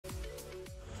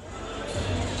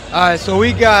All right, so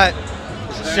we got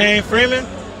Shane Freeman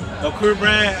of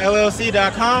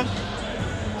CrewBrandLLC.com.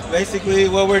 Basically,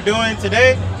 what we're doing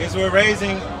today is we're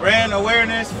raising brand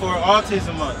awareness for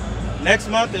Autism Month. Next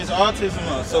month is Autism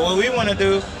Month. So what we want to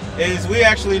do is we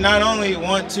actually not only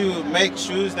want to make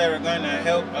shoes that are going to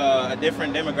help a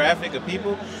different demographic of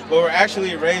people, but we're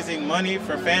actually raising money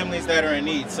for families that are in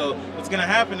need. So what's going to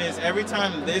happen is every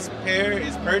time this pair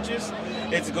is purchased,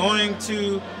 it's going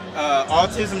to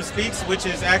Autism Speaks, which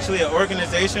is actually an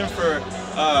organization for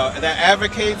that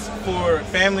advocates for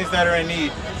families that are in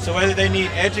need. So whether they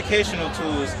need educational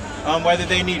tools, whether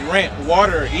they need rent,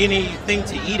 water, anything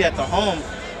to eat at the home,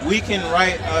 we can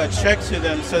write a check to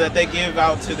them so that they give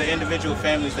out to the individual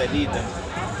families that need them.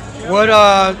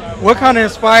 what kind of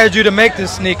inspired you to make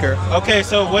this sneaker? Okay,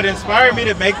 so what inspired me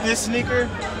to make this sneaker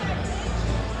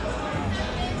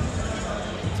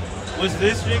was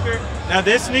this sneaker. Now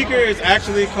this sneaker is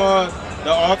actually called the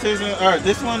Autism, or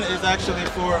this one is actually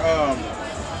for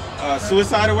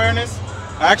suicide awareness.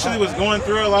 I actually was going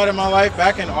through a lot in my life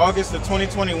back in August of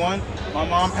 2021. My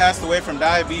mom passed away from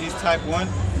diabetes type 1,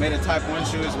 made a type 1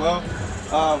 shoe as well.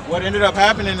 What ended up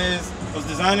happening is I was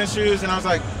designing shoes and I was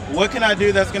like, what can I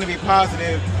do that's going to be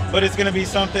positive, but it's going to be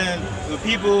something with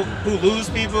people who lose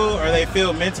people or they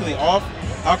feel mentally off.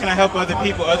 How can I help other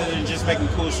people other than just making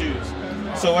cool shoes?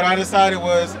 So what I decided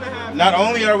was, not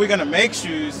only are we going to make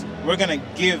shoes, we're going to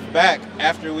give back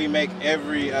after we make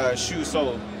every shoe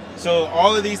sold. So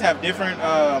all of these have different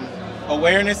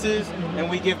awarenesses, and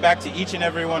we give back to each and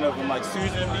every one of them. Like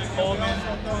Susan B. Coleman,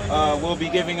 we'll be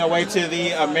giving away to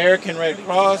the American Red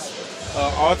Cross.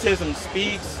 Autism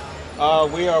Speaks.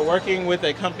 We are working with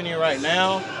a company right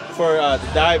now for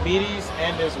diabetes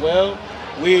and as well.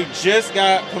 We just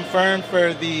got confirmed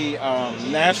for the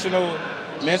National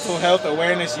Mental Health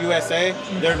Awareness USA.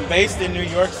 They're based in New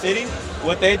York City.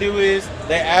 What they do is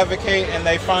they advocate and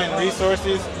they find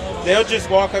resources. They'll just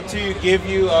walk up to you, give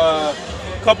you a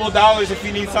couple of dollars if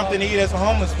you need something to eat as a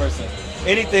homeless person.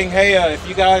 Anything, hey, if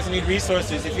you guys need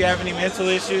resources, if you have any mental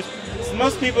issues.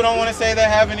 Most people don't want to say they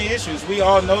have any issues. We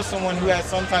all know someone who has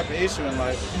some type of issue in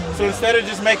life. So instead of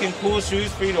just making cool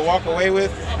shoes for you to walk away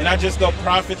with, and I just go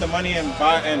profit the money and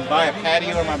buy a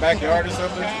patio in my backyard or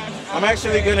something, I'm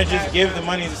actually going to just give the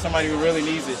money to somebody who really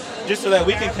needs it, just so that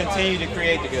we can continue to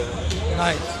create together.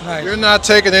 Nice, nice. You're not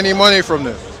taking any money from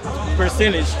this?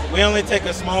 Percentage. We only take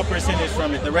a small percentage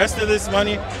from it. The rest of this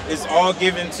money is all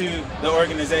given to the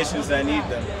organizations that need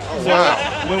them. Oh, so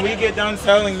wow. When we get done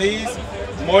selling these,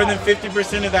 more than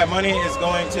 50% of that money is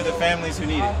going to the families who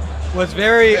need it. What's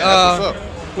very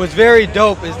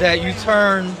dope is that you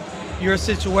turned your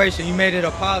situation, you made it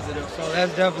a positive. So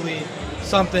that's definitely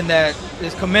something that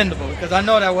is commendable, because I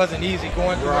know that wasn't easy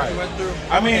going through what you went through.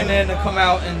 I mean, and then to come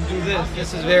out and do this,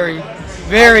 this is very,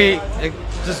 very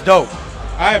just dope.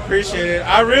 I appreciate it.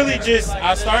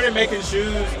 I started making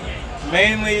shoes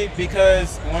mainly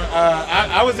because when,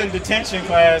 I was in detention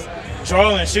class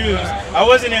drawing shoes. I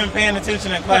wasn't even paying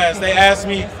attention in class. They asked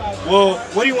me, well,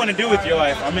 what do you want to do with your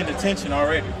life? I'm in detention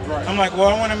already. Right. I'm like, well,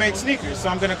 I want to make sneakers. So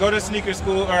I'm going to go to sneaker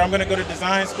school, or I'm going to go to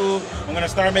design school. I'm going to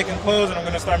start making clothes, and I'm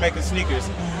going to start making sneakers.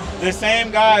 The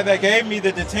same guy that gave me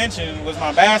the detention was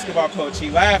my basketball coach. He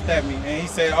laughed at me, and he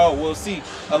said, oh, we'll see.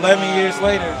 11 years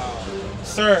later,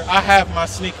 sir, I have my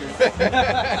sneaker. You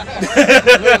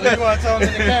want to tell him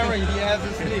in the camera, he has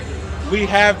the sneaker. We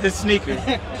have the sneaker.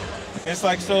 It's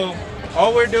like, so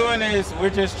all we're doing is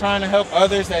we're just trying to help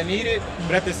others that need it,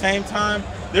 but at the same time,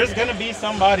 there's going to be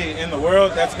somebody in the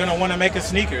world that's going to want to make a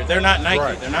sneaker. They're not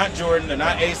Nike, they're not Jordan, they're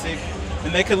not ASIC,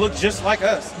 and they could look just like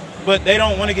us. But they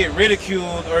don't want to get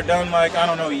ridiculed or done like, I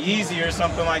don't know, Yeezy or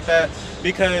something like that,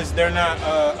 because they're not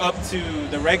up to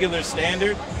the regular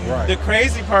standard. Right. The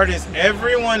crazy part is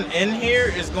everyone in here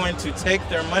is going to take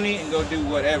their money and go do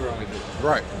whatever with it.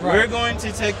 Right. We're going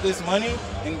to take this money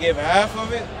and give half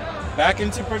of it back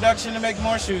into production to make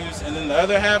more shoes, and then the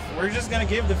other half we're just going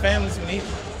to give the families who need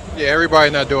it. Yeah,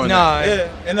 everybody's not doing that.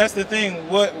 Yeah, and that's the thing.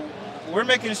 What we're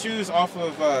making shoes off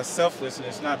of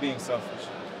selflessness, not being selfish.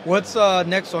 What's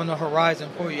next on the horizon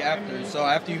for you after? So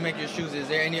after you make your shoes, is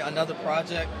there another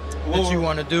project that you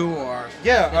want to do, or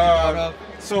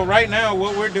so right now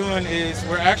what we're doing is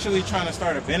we're actually trying to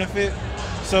start a benefit.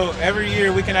 So every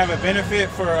year we can have a benefit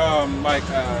for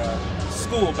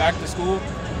school, back to school.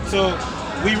 So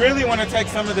we really want to take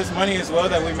some of this money as well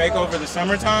that we make over the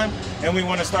summertime, and we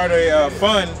want to start a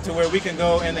fund to where we can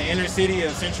go in the inner city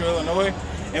of Central Illinois,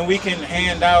 and we can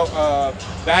hand out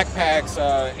backpacks,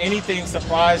 anything,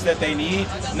 supplies that they need,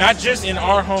 not just in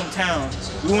our hometown.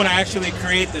 We want to actually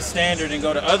create the standard and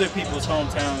go to other people's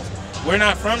hometowns. We're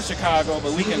not from Chicago,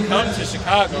 but we can come to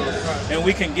Chicago and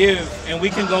we can give and we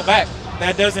can go back.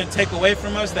 that doesn't take away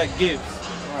from us, that gives.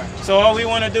 So all we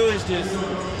want to do is just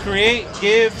create,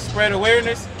 give, spread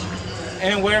awareness,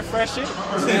 and wear fresh shit.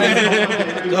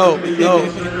 Dope.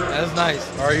 That's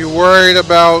nice. Are you worried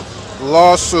about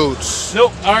lawsuits?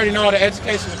 Nope, I already know all the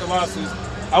education with the lawsuits.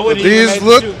 I wouldn't These even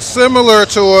look similar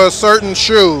to a certain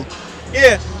shoe.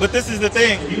 Yeah, but this is the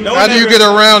thing. How do you get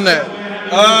around that?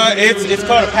 It's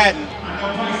called a patent.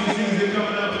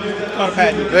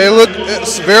 They look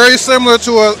very similar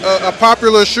to a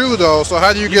popular shoe, though. So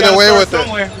how do you get away with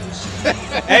somewhere.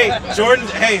 Hey, Jordan.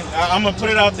 Hey, I'm gonna put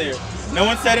it out there. No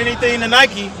one said anything to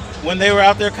Nike when they were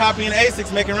out there copying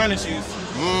Asics, making running shoes.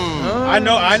 I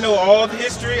know all the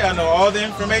history. I know all the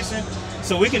information.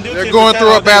 So we can do. They're going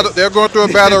through a battle. They're going through a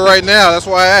battle right now. That's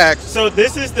why I asked. So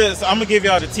this is the. So I'm gonna give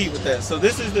y'all the tea with that. So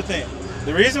this is the thing.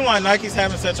 The reason why Nike's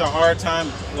having such a hard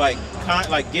time, like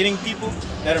getting people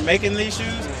that are making these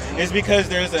shoes, is because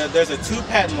there's a two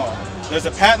patent law. There's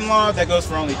a patent law that goes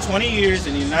for only 20 years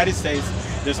in the United States.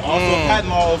 There's also a patent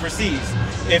law overseas.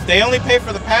 If they only pay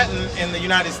for the patent in the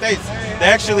United States, they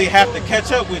actually have to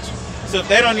catch up with you. So if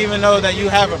they don't even know that you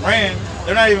have a brand,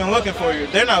 they're not even looking for you.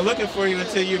 They're not looking for you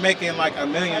until you're making like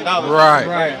 $1 million.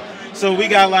 Right. So we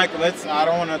got like, I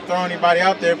don't want to throw anybody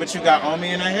out there, but you got Omi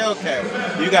and a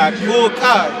Hellcat. You got Cool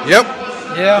Kai. Yep.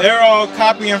 Yeah. They're all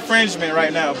copy infringement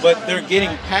right now, but they're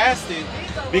getting past it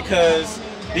because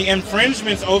the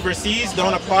infringements overseas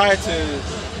don't apply to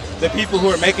the people who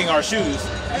are making our shoes.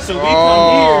 So we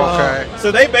come here.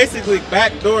 So they basically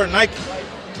backdoor Nike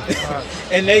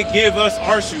and they give us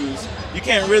our shoes. You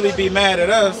can't really be mad at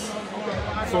us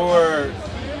for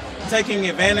taking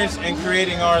advantage and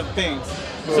creating our things.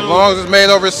 So as long as it's made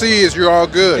overseas, you're all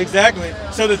good. Exactly.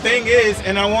 So the thing is,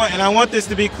 and I want this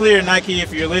to be clear, Nike,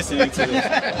 if you're listening to this.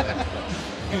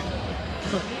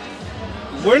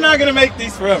 We're not gonna make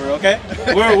these forever, okay?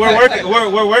 We're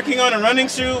working on a running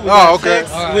shoe. We're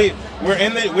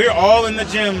all in the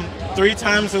gym 3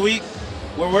 times a week.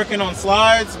 We're working on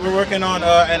slides. We're working on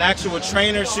an actual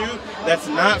trainer shoe that's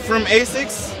not from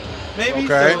Asics,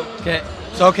 maybe. Okay.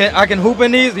 So I can hoop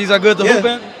in these. These are good to hoop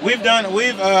in.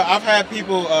 I've had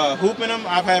people hoop in them.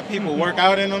 I've had people work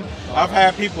out in them.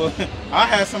 I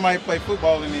had somebody play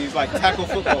football in these, like tackle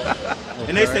football.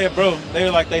 And they said, bro, they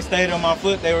were like, they stayed on my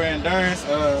foot. They were endurance.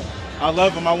 I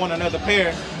love them. I want another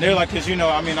pair. They're like, cause I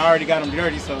already got them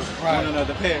dirty, so I want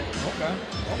another pair. Okay.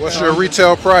 What's your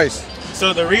retail price?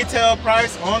 So the retail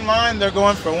price online, they're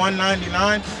going for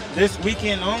 $199. This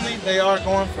weekend only, they are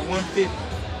going for $150.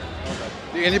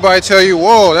 Did anybody tell you,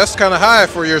 whoa, that's kind of high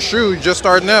for your shoe just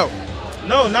starting out?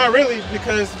 No, not really,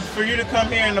 because for you to come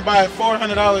here and to buy a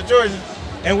 $400 Jordan,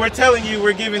 and we're telling you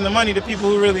we're giving the money to people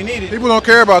who really need it. People don't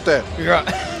care about that. You're right.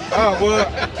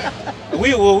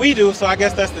 Oh, we do, so I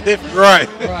guess that's the difference. Right.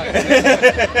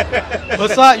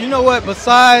 Besides, you know what,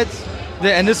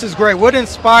 and this is great, what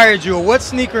inspired you, or what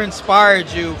sneaker inspired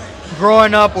you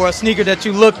growing up, or a sneaker that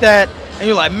you looked at and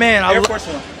you're like, man, Air Force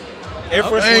One. Air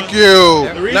Force Thank One.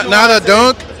 you. Not a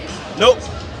dunk? Nope.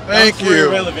 Thank you.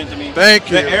 Irrelevant to me.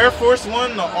 Thank you. The Air Force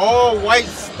One, the all white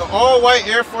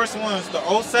Air Force Ones,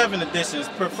 the 07 editions,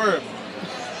 preferably.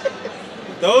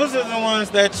 Those are the ones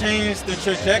that changed the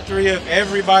trajectory of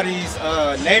everybody's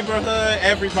neighborhood,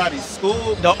 everybody's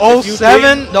school. The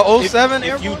 07,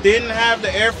 If you didn't have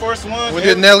the Air Force One, when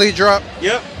did Nelly drop?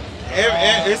 Yep.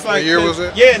 It's like what year was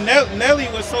it? Yeah, Nelly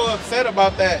was so upset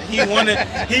about that. He wanted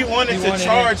to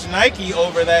charge Nike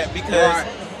over that because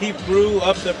he blew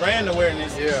up the brand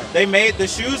awareness. Yeah. They made the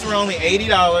shoes were only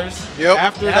 $80. Yep.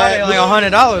 After now that, like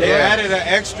 $100. They added an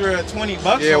extra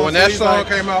 $20. Yeah, when that song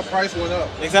came out, price went up.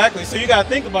 Exactly. So you got to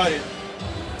think about it.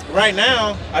 Right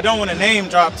now, I don't want to name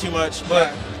drop too much,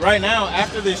 but right now,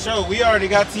 after this show, we already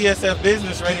got TSF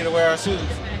Business ready to wear our shoes.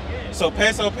 So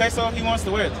Peso, he wants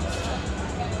to wear this.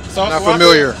 Not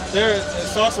familiar.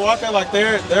 Sauce Walker, like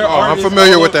they're I'm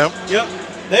familiar with them. Yep.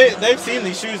 They've seen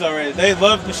these shoes already. They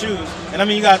love the shoes. And I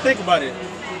mean, you got to think about it.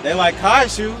 They like high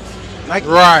shoes. Nike.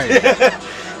 Right.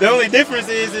 The only difference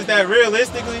is that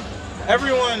realistically,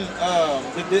 everyone,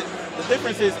 the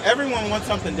difference is everyone wants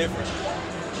something different.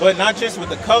 But not just with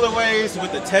the colorways,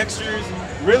 with the textures.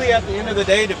 Really, at the end of the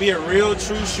day, to be a real,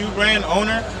 true shoe brand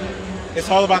owner, it's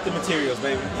all about the materials,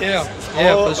 baby. Yeah, it's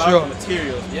all for about sure. the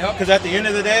materials. Yep. Because at the end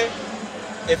of the day,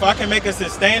 if I can make a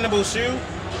sustainable shoe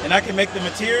and I can make the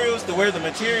materials to where the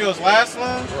materials last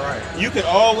long, you could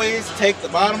always take the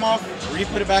bottom off,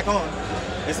 re-put it back on.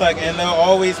 It's like, and they'll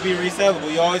always be resellable.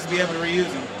 You always be able to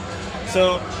reuse them.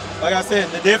 So, like I said,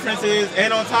 the difference is,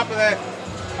 and on top of that,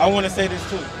 I want to say this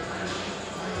too.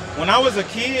 When I was a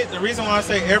kid, the reason why I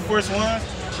say Air Force Ones,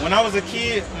 when I was a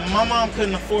kid, my mom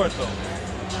couldn't afford those.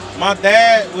 My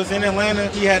dad was in Atlanta.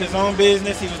 He had his own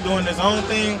business. He was doing his own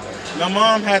thing. My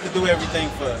mom had to do everything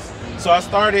for us. So I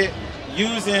started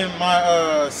using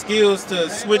my skills to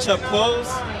switch up clothes.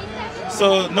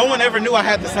 So no one ever knew I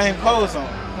had the same clothes on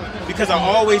because I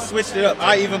always switched it up.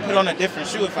 I even put on a different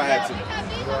shoe if I had to.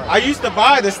 I used to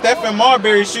buy the Stephen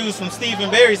Marbury shoes from Stephen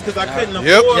Barry's because I couldn't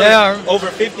afford over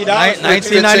 $50.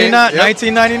 1999.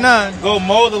 1999. Go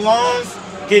mow the lawns,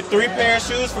 get 3 pair of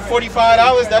shoes for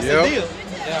 $45. That's a deal.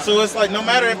 So it's like no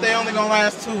matter if they only gonna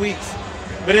last 2 weeks,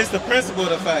 but it's the principle of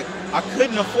the fact I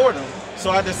couldn't afford them. So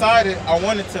I decided I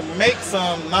wanted to make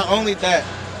some, not only that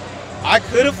I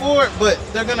could afford, but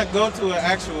they're gonna go to an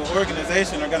actual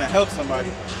organization or gonna help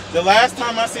somebody. The last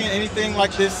time I seen anything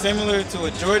like this similar to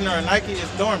a Jordan or a Nike is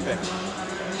Dornbecker.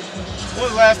 When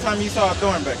was the last time you saw a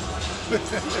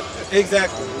Dornbecker?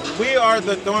 Exactly. We are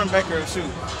the Dornbecker of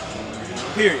shoes.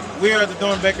 Period. We are the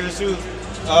Dornbecker of shoes.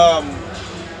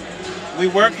 We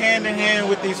work hand in hand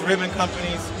with these ribbon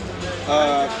companies,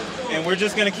 and we're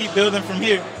just gonna keep building from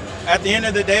here. At the end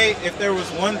of the day, if there was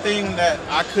one thing that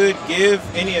I could give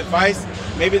any advice,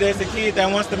 maybe there's a kid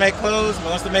that wants to make clothes,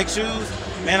 wants to make shoes.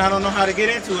 Man, I don't know how to get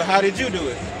into it. How did you do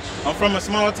it? I'm from a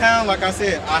small town. Like I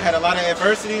said, I had a lot of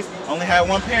adversities. Only had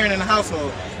one parent in the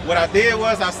household. What I did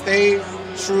was I stayed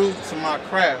true to my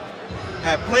craft.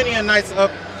 Had plenty of nights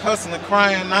up hustling,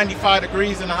 crying, 95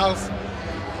 degrees in the house.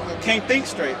 Can't think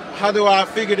straight. How do I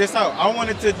figure this out? I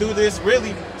wanted to do this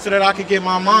really so that I could get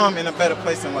my mom in a better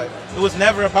place in life. It was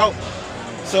never about me.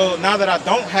 So now that I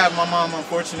don't have my mom,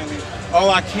 unfortunately, all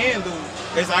I can do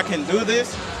is I can do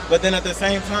this, but then at the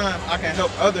same time, I can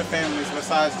help other families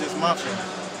besides just my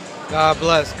family. God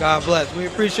bless. God bless. We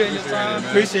appreciate your time.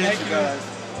 Appreciate you guys.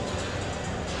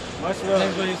 Much love.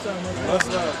 Thanks for your time. Much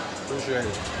love. Appreciate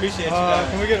it. Appreciate you guys.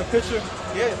 Can we get a picture?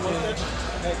 Yeah.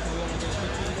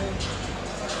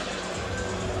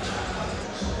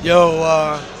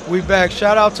 Yo, we back.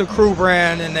 Shout out to Crew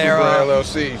Brand and their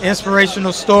LLC.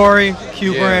 Inspirational story.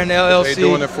 Q Brand LLC. They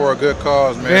doing it for a good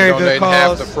cause, man. Very Donating good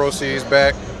cause. half the proceeds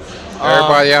back.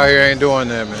 Everybody out here ain't doing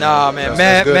that, man. Nah, man.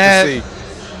 That's good to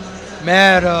see.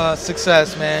 Mad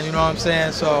success, man. You know what I'm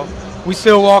saying? So we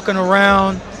still walking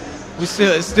around.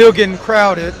 It's still getting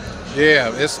crowded.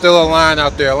 Yeah, it's still a line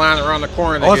out there. A line around the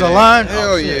corner. Oh, it's a line?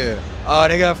 Hell yeah.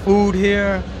 They got food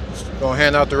here. Gonna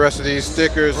hand out the rest of these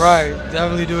stickers. Right,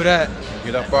 definitely do that.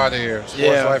 Get up out of here.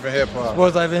 Sports Life and Hip Hop.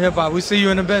 Sports Life and Hip Hop. We see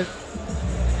you in a bit.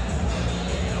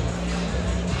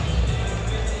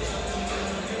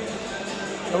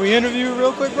 Can we interview you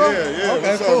real quick, bro? Yeah.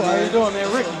 Okay, What's cool. up, man? How you doing,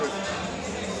 man? Ricky.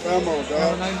 Famo,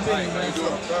 dog. Nice meeting you, man.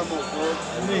 Famo, bro.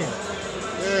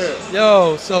 Yeah.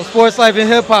 Yo, so Sports Life and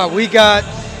Hip Hop, we got.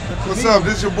 What's up?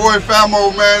 This your boy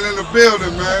Famo, man, in the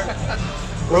building, man.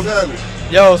 What's happening?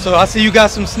 Yo, so I see you got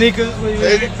some sneakers.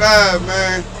 85,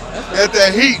 man. At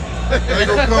that heat. Ain't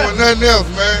gonna come with nothing else,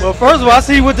 man. Well, first of all, I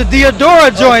see you with the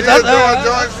Diodora joints. Diodora joints,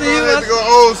 I see you. I had to go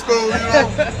old school, you know.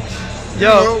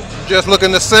 Yo. Just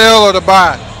looking to sell or to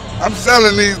buy? I'm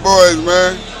selling these boys,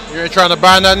 man. You ain't trying to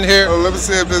buy nothing here? Oh, let me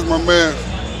see if this is my man.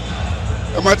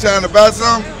 Am I trying to buy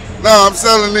some? No, I'm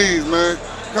selling these, man.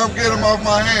 Come get them off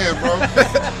my hand, bro.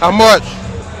 How much?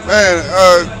 Man,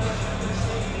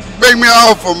 make me an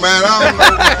offer, man. I don't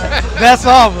know, man. That's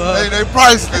offer. They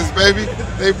priceless, baby.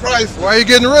 They priceless. Why are you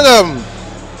getting rid of them?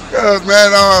 Because,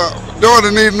 man,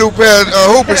 daughter need a new pair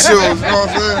of hooper shoes, you know what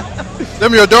I'm saying?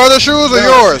 Them your daughter's shoes or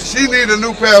yours? She need a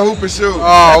new pair of hooper shoes.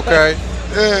 Oh, okay.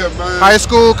 Yeah, man. High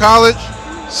school, college?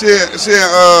 She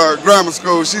in grammar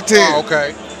school. She 10. Oh,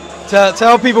 okay.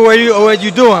 Tell people what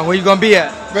you doing, where you gonna be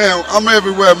at. Man, I'm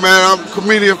everywhere, man. I'm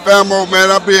comedian Famo,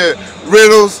 man. I'll be at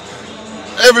Riddles,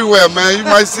 everywhere, man. You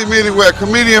might see me anywhere.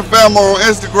 Comedian Famo on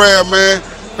Instagram, man.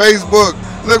 Facebook.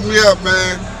 Look me up,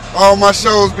 man. All my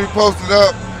shows be posted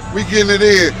up. We getting it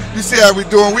in. You see how we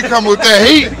doing? We coming with that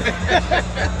heat.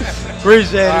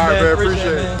 Appreciate it, man.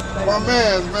 Appreciate it. My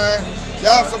mans, man.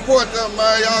 Y'all support them,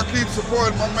 man. Y'all keep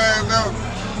supporting my man now.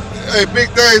 Hey, big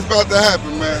things about to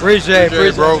happen, man. Appreciate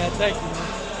it, bro. Man. Thank you.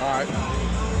 All right.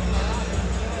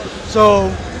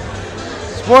 So,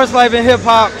 Sports Life and Hip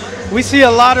Hop, we see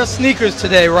a lot of sneakers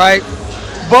today, right?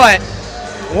 But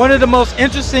one of the most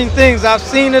interesting things I've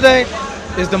seen today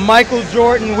is the Michael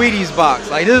Jordan Wheaties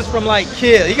box. Like, this is from like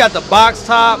Kid. He got the box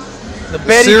top, the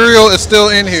Betty. Cereal is still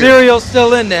in here. Cereal's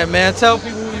still in there, man. Tell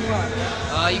people who you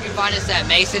are. You can find us at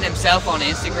Mason himself on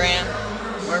Instagram.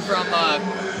 We're from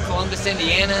Columbus,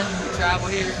 Indiana. We travel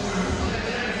here.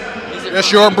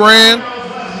 That's your brand?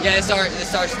 Yeah, it's our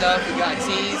stuff. We got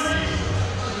tees.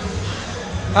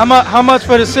 How much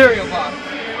for the cereal box?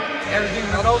 Everything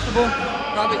negotiable?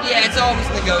 Probably, yeah, it's always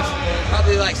negotiable.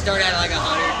 Probably like start at like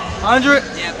 100. 100?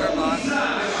 Yeah, per box.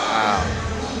 Wow.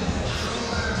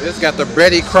 It's got the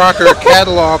Betty Crocker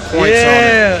catalog points on it.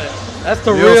 Yeah, that's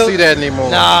the You real. don't see that anymore.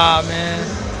 Nah, man.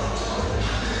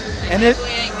 And it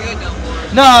ain't good no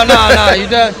more. no, you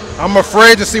done. I'm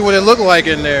afraid to see what it looked like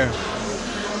in there.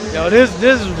 Yo, this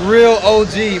is real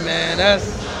OG, man. That's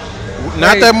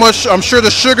Not that much. I'm sure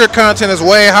the sugar content is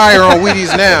way higher on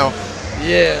Wheaties now.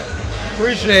 yeah.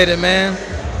 Appreciate it, man.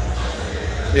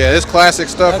 Yeah, it's classic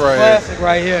stuff That's right classic here.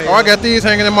 right here. Oh, I got these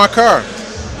hanging in my car.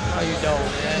 How you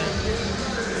doing,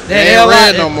 man? They ain't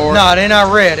red no more. No, they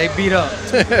not red. They beat up.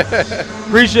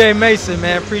 Appreciate Mason,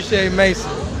 man. Appreciate Mason.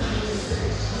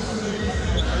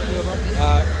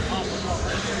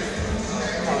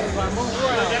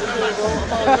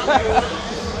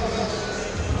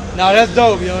 No, that's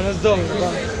dope, yo. That's dope.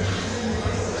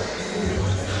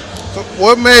 So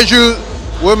what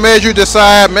made you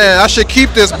decide, man, I should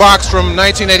keep this box from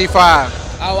 1985?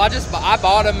 Oh, I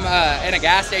bought them in a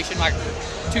gas station like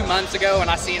 2 months ago, and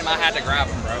I seen them. I had to grab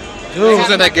them, bro. Dude, it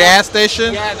was in a gas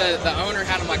station? Yeah, the owner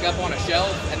had them like up on a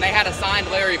shelf, and they had a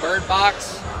signed Larry Bird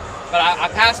box. But I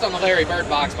passed on the Larry Bird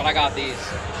box, but I got these.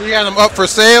 You had them up for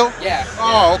sale? Yeah.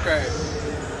 Oh, okay.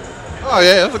 Oh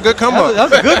yeah, that's a good come up.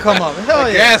 That's a good come up. Hell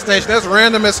yeah. Gas station, that's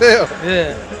random as hell.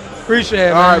 Yeah. Appreciate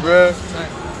it, man. All right, bro.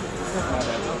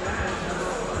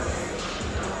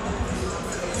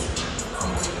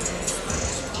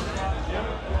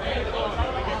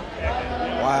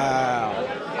 Wow.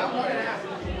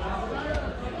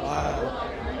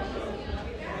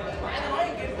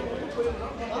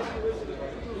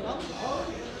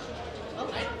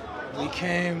 We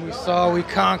came, we saw, we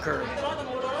conquered.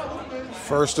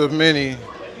 First of many.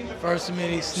 First of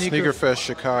many sneaker. SNKRFEST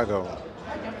Chicago.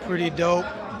 Pretty dope.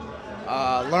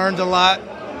 Learned a lot.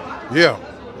 Yeah.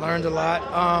 Learned a lot.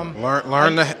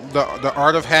 Learn the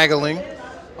art of haggling.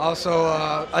 Also,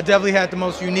 I definitely had the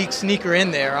most unique sneaker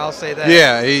in there. I'll say that.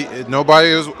 Yeah,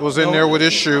 nobody was in there with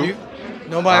his shoe.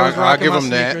 Nobody was rocking give my him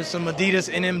that. sneakers. Some Adidas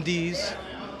NMDs.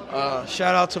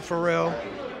 Shout out to Pharrell.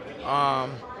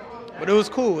 But it was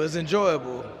cool. It was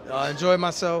enjoyable. Enjoyed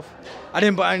myself. I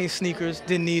didn't buy any sneakers.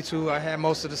 Didn't need to. I had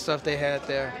most of the stuff they had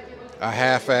there. I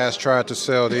half-ass tried to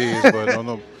sell these, but on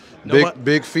the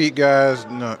big feet guys,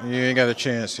 no, you ain't got a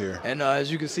chance here. And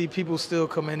as you can see, people still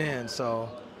coming in. So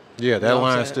yeah, that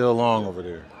line's still long over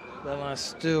there. that line's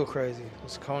still crazy.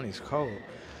 This Coney's cold.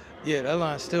 Yeah, that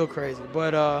line's still crazy.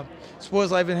 But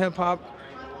Sports Life and Hip Hop,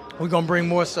 we're gonna bring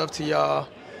more stuff to y'all.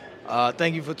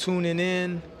 Thank you for tuning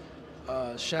in.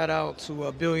 Shout out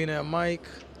to Billionaire Mike.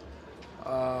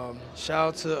 Shout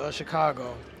out to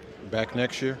Chicago. Back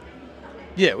next year?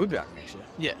 Yeah, we'll be back next year.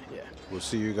 Yeah. We'll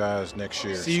see you guys next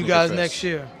year. See you guys next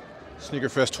year.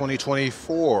 SNKRFEST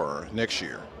 2024 next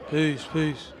year. Peace.